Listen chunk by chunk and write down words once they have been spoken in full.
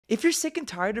If you're sick and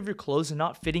tired of your clothes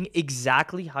not fitting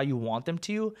exactly how you want them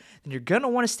to, then you're gonna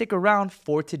want to stick around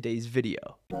for today's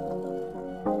video.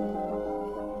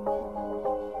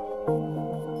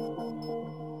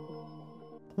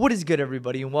 What is good,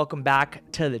 everybody, and welcome back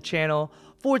to the channel.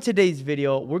 For today's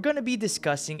video, we're going to be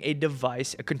discussing a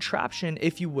device, a contraption,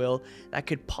 if you will, that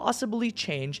could possibly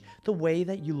change the way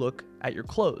that you look at your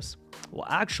clothes. Well,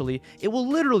 actually, it will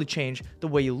literally change the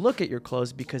way you look at your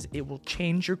clothes because it will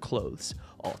change your clothes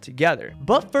altogether.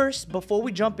 But first, before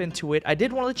we jump into it, I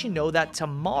did want to let you know that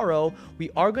tomorrow we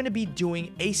are going to be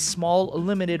doing a small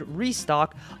limited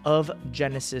restock of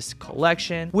Genesis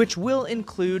collection, which will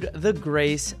include the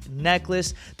Grace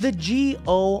necklace, the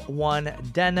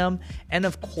GO1 denim, and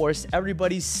of course,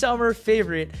 everybody's summer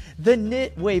favorite, the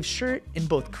knit wave shirt in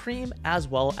both cream as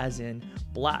well as in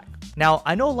black. Now,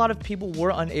 I know a lot of people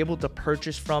were unable to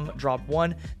purchase from Drop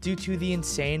 1 due to the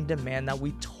insane demand that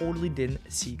we totally didn't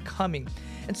see coming.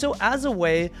 And so as a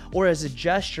way or as a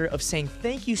gesture of saying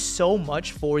thank you so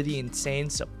much for the insane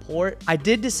support, I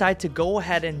did decide to go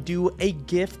ahead and do a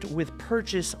gift with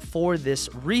purchase for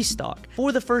this restock.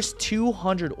 For the first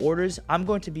 200 orders, I'm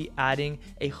going to be adding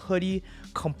a hoodie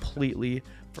completely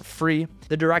for free.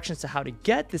 The directions to how to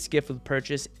get this gift with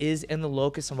purchase is in the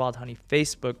Locust&WildHoney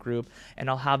Facebook group, and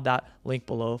I'll have that link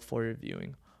below for your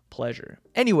viewing pleasure.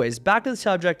 Anyways, back to the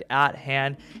subject at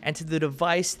hand and to the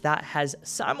device that has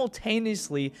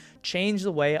simultaneously changed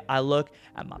the way I look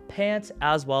at my pants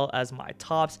as well as my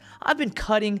tops. I've been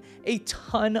cutting a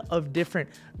ton of different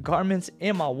garments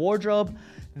in my wardrobe.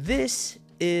 This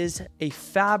is a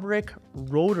fabric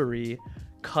rotary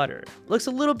cutter. Looks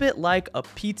a little bit like a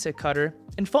pizza cutter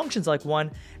and functions like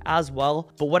one as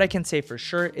well. But what I can say for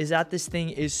sure is that this thing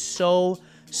is so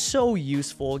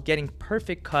useful, getting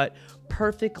perfect cut,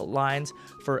 perfect lines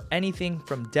for anything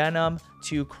from denim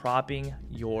to cropping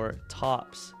your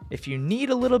tops. If you need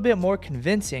a little bit more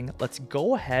convincing, let's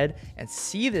go ahead and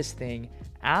see this thing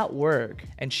at work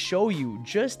and show you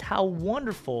just how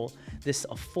wonderful this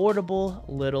affordable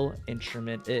little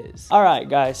instrument is. All right,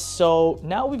 guys, so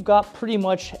now we've got pretty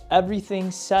much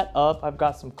everything set up. I've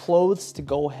got some clothes to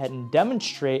go ahead and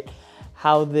demonstrate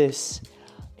how this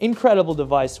incredible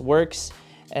device works.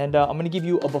 And I'm gonna give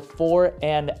you a before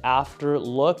and after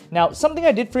look. Now, something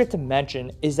I did forget to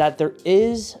mention is that there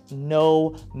is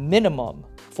no minimum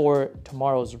for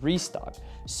tomorrow's restock.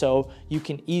 So you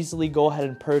can easily go ahead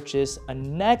and purchase a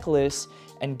necklace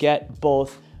and get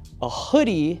both a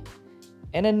hoodie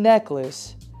and a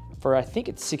necklace for, I think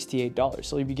it's $68.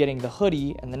 So you'll be getting the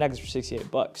hoodie and the necklace for 68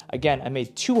 bucks. Again, I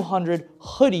made 200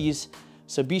 hoodies,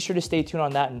 so be sure to stay tuned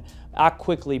on that and act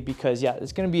quickly because yeah,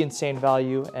 it's gonna be insane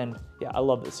value, and yeah, I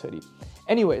love this hoodie.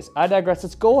 Anyways, I digress.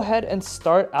 Let's go ahead and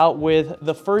start out with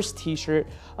the first t-shirt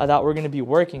that we're gonna be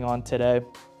working on today.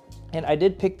 And I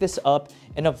did pick this up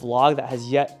in a vlog that has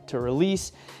yet to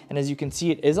release. And as you can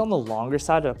see, it is on the longer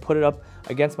side. To put it up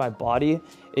against my body,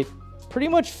 it pretty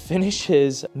much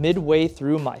finishes midway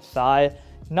through my thigh.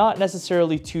 Not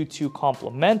necessarily too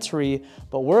complimentary,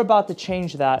 but we're about to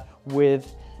change that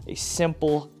with a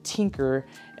simple tinker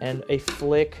and a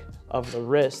flick of the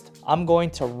wrist. I'm going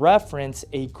to reference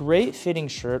a great fitting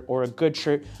shirt or a good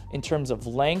shirt in terms of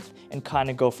length and kind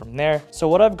of go from there. So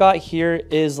what I've got here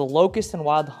is the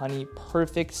Locust&WildHoney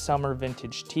Perfect Summer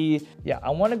Vintage Tee. Yeah, I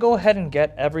want to go ahead and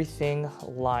get everything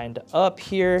lined up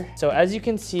here. So as you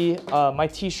can see, my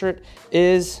t-shirt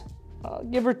is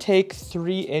give or take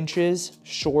 3 inches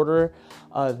shorter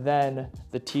than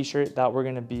the t-shirt that we're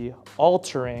going to be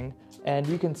altering. And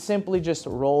you can simply just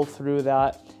roll through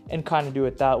that and kind of do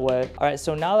it that way. All right,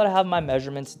 so now that I have my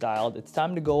measurements dialed, it's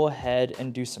time to go ahead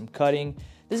and do some cutting.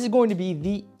 This is going to be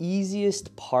the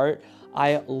easiest part.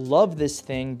 I love this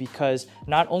thing because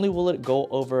not only will it go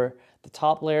over the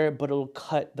top layer, but it'll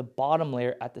cut the bottom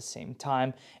layer at the same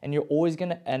time. And you're always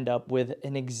gonna end up with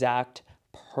an exact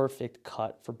perfect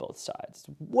cut for both sides.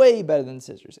 It's way better than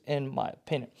scissors, in my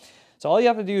opinion. So all you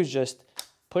have to do is just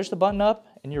push the button up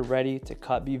and you're ready to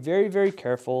cut. Be very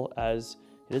careful as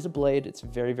it is a blade. It's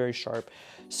very sharp.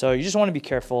 So you just want to be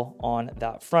careful on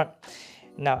that front.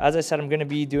 Now, as I said, I'm going to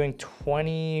be doing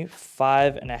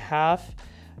 25.5.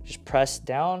 Just press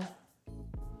down,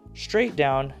 straight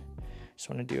down. Just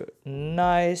want to do a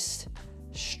nice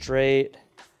straight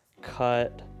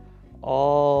cut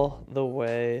all the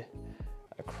way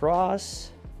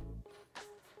across.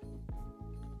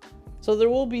 So there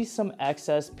will be some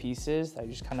excess pieces that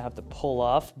you just kind of have to pull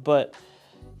off, but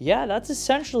yeah, that's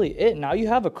essentially it. Now you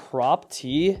have a crop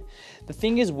tee. The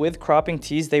thing is with cropping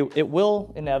tees, it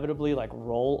will inevitably like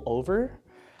roll over.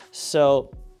 So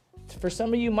for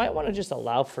some of you, you might want to just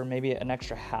allow for maybe an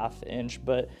extra ½ inch,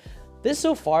 but this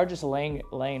so far, just laying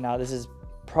out, this is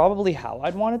probably how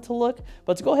I'd want it to look,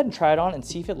 but let's go ahead and try it on and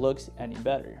see if it looks any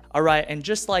better. All right, and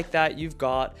just like that, you've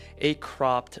got a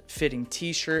cropped fitting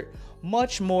t-shirt,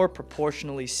 much more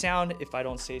proportionally sound, if I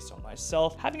don't say so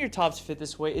myself. Having your tops fit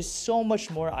this way is so much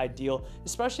more ideal,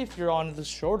 especially if you're on the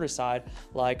shorter side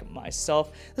like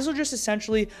myself. This will just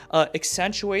essentially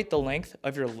accentuate the length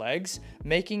of your legs,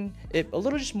 making it a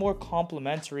little just more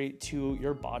complementary to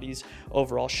your body's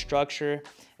overall structure.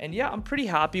 And yeah, I'm pretty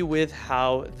happy with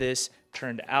how this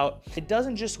turned out. It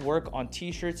doesn't just work on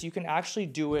t-shirts, you can actually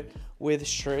do it with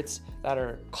shirts that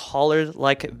are collared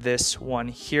like this one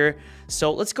here.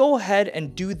 So let's go ahead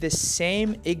and do the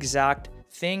same exact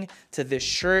thing to this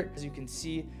shirt. As you can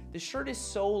see, this shirt is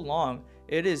so long.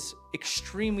 It is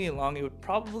extremely long. It would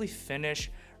probably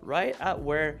finish right at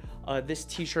where this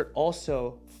t-shirt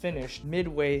also finished,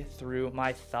 midway through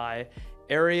my thigh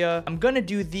area. I'm gonna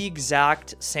do the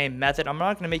exact same method. I'm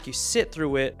not gonna make you sit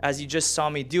through it as you just saw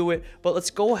me do it, but let's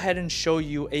go ahead and show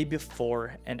you a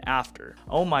before and after.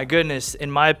 Oh my goodness,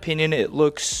 in my opinion, it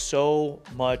looks so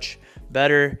much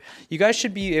better. You guys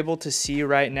should be able to see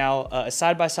right now a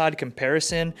side-by-side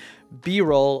comparison,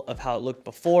 B-roll of how it looked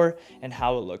before and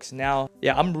how it looks now.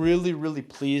 Yeah, I'm really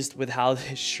pleased with how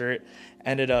this shirt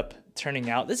ended up turning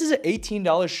out. This is an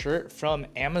 $18 shirt from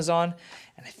Amazon,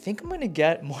 and I think I'm gonna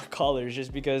get more colors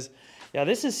just because, yeah,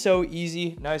 this is so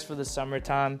easy, nice for the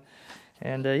summertime.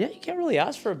 And yeah, you can't really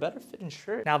ask for a better fitting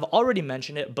shirt. Now, I've already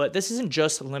mentioned it, but this isn't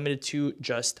just limited to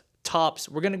just tops.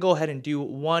 We're gonna go ahead and do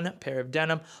one pair of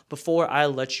denim before I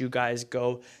let you guys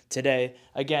go today.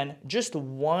 Again, just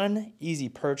one easy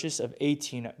purchase of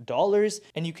 $18,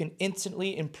 and you can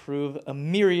instantly improve a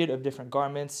myriad of different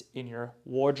garments in your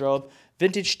wardrobe.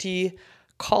 Vintage tee,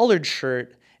 collared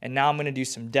shirt, and now I'm gonna do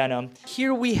some denim.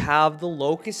 Here we have the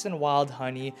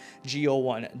Locust&WildHoney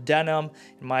G01 denim.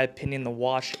 In my opinion, the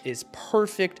wash is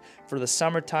perfect for the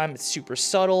summertime. It's super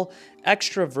subtle,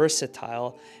 extra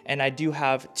versatile, and I do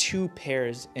have two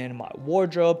pairs in my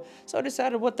wardrobe. So I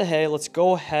decided, what the hey, let's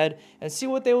go ahead and see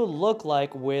what they would look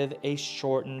like with a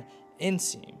shortened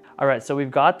inseam. All right, so we've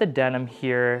got the denim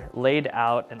here laid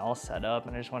out and all set up,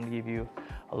 and I just wanted to give you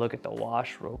a look at the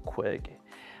wash real quick.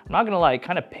 I'm not gonna lie, it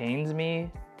kind of pains me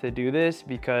to do this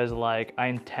because like I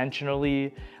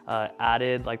intentionally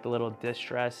added like the little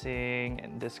distressing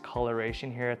and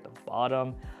discoloration here at the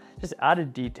bottom, just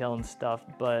added detail and stuff,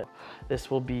 but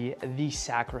this will be the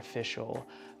sacrificial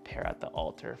pair at the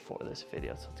altar for this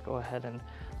video. So let's go ahead and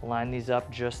line these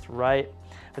up just right.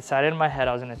 I decided in my head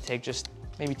I was gonna take just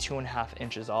maybe 2.5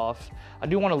 inches off. I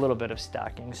do want a little bit of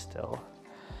stacking still.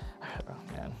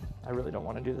 Oh man, I really don't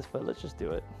want to do this, but let's just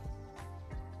do it.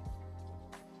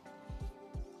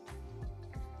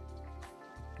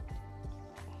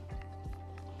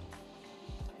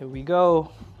 Here we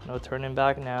go, no turning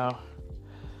back now.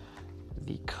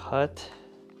 The cut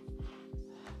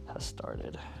has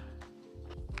started.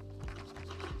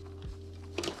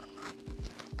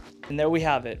 And there we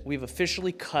have it. We've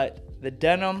officially cut the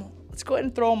denim. Let's go ahead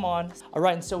and throw them on. All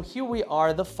right, and so here we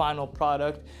are, the final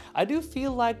product. I do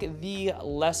feel like the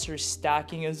lesser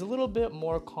stacking is a little bit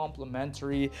more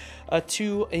complementary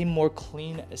to a more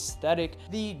clean aesthetic.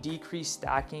 The decreased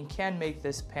stacking can make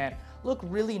this pant look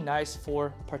really nice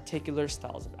for particular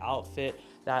styles of outfit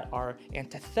that are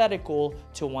antithetical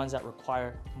to ones that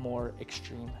require more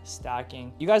extreme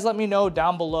stacking. You guys let me know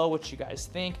down below what you guys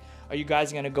think. Are you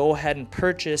guys gonna go ahead and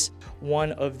purchase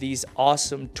one of these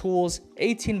awesome tools?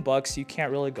 18 bucks, you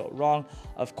can't really go wrong.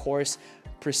 Of course,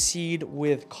 proceed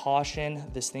with caution.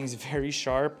 This thing's very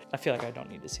sharp. I feel like I don't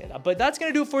need to say that, but that's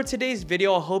gonna do it for today's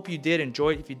video. I hope you did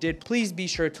enjoy it. If you did, please be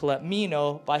sure to let me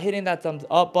know by hitting that thumbs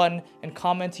up button and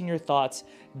commenting your thoughts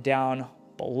down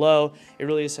below. It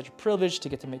really is such a privilege to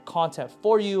get to make content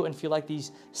for you and feel like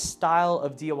these style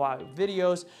of DIY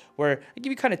videos where I give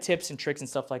you kind of tips and tricks and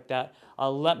stuff like that.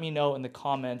 Let me know in the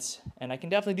comments and I can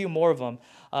definitely do more of them.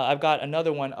 I've got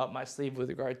another one up my sleeve with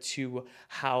regard to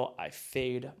how I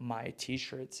fade my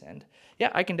t-shirts, and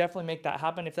yeah, I can definitely make that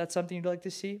happen. If that's something you'd like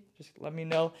to see, just let me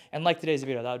know. And like today's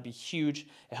video, that would be huge.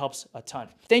 It helps a ton.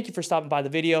 Thank you for stopping by the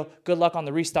video. Good luck on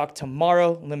the restock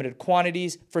tomorrow. Limited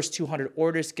quantities. First 200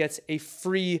 orders gets a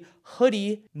free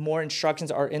hoodie. More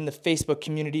instructions are in the Facebook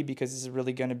community because this is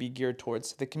really going to be geared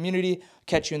towards the community.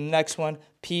 Catch you in the next one.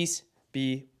 Peace.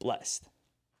 Be blessed.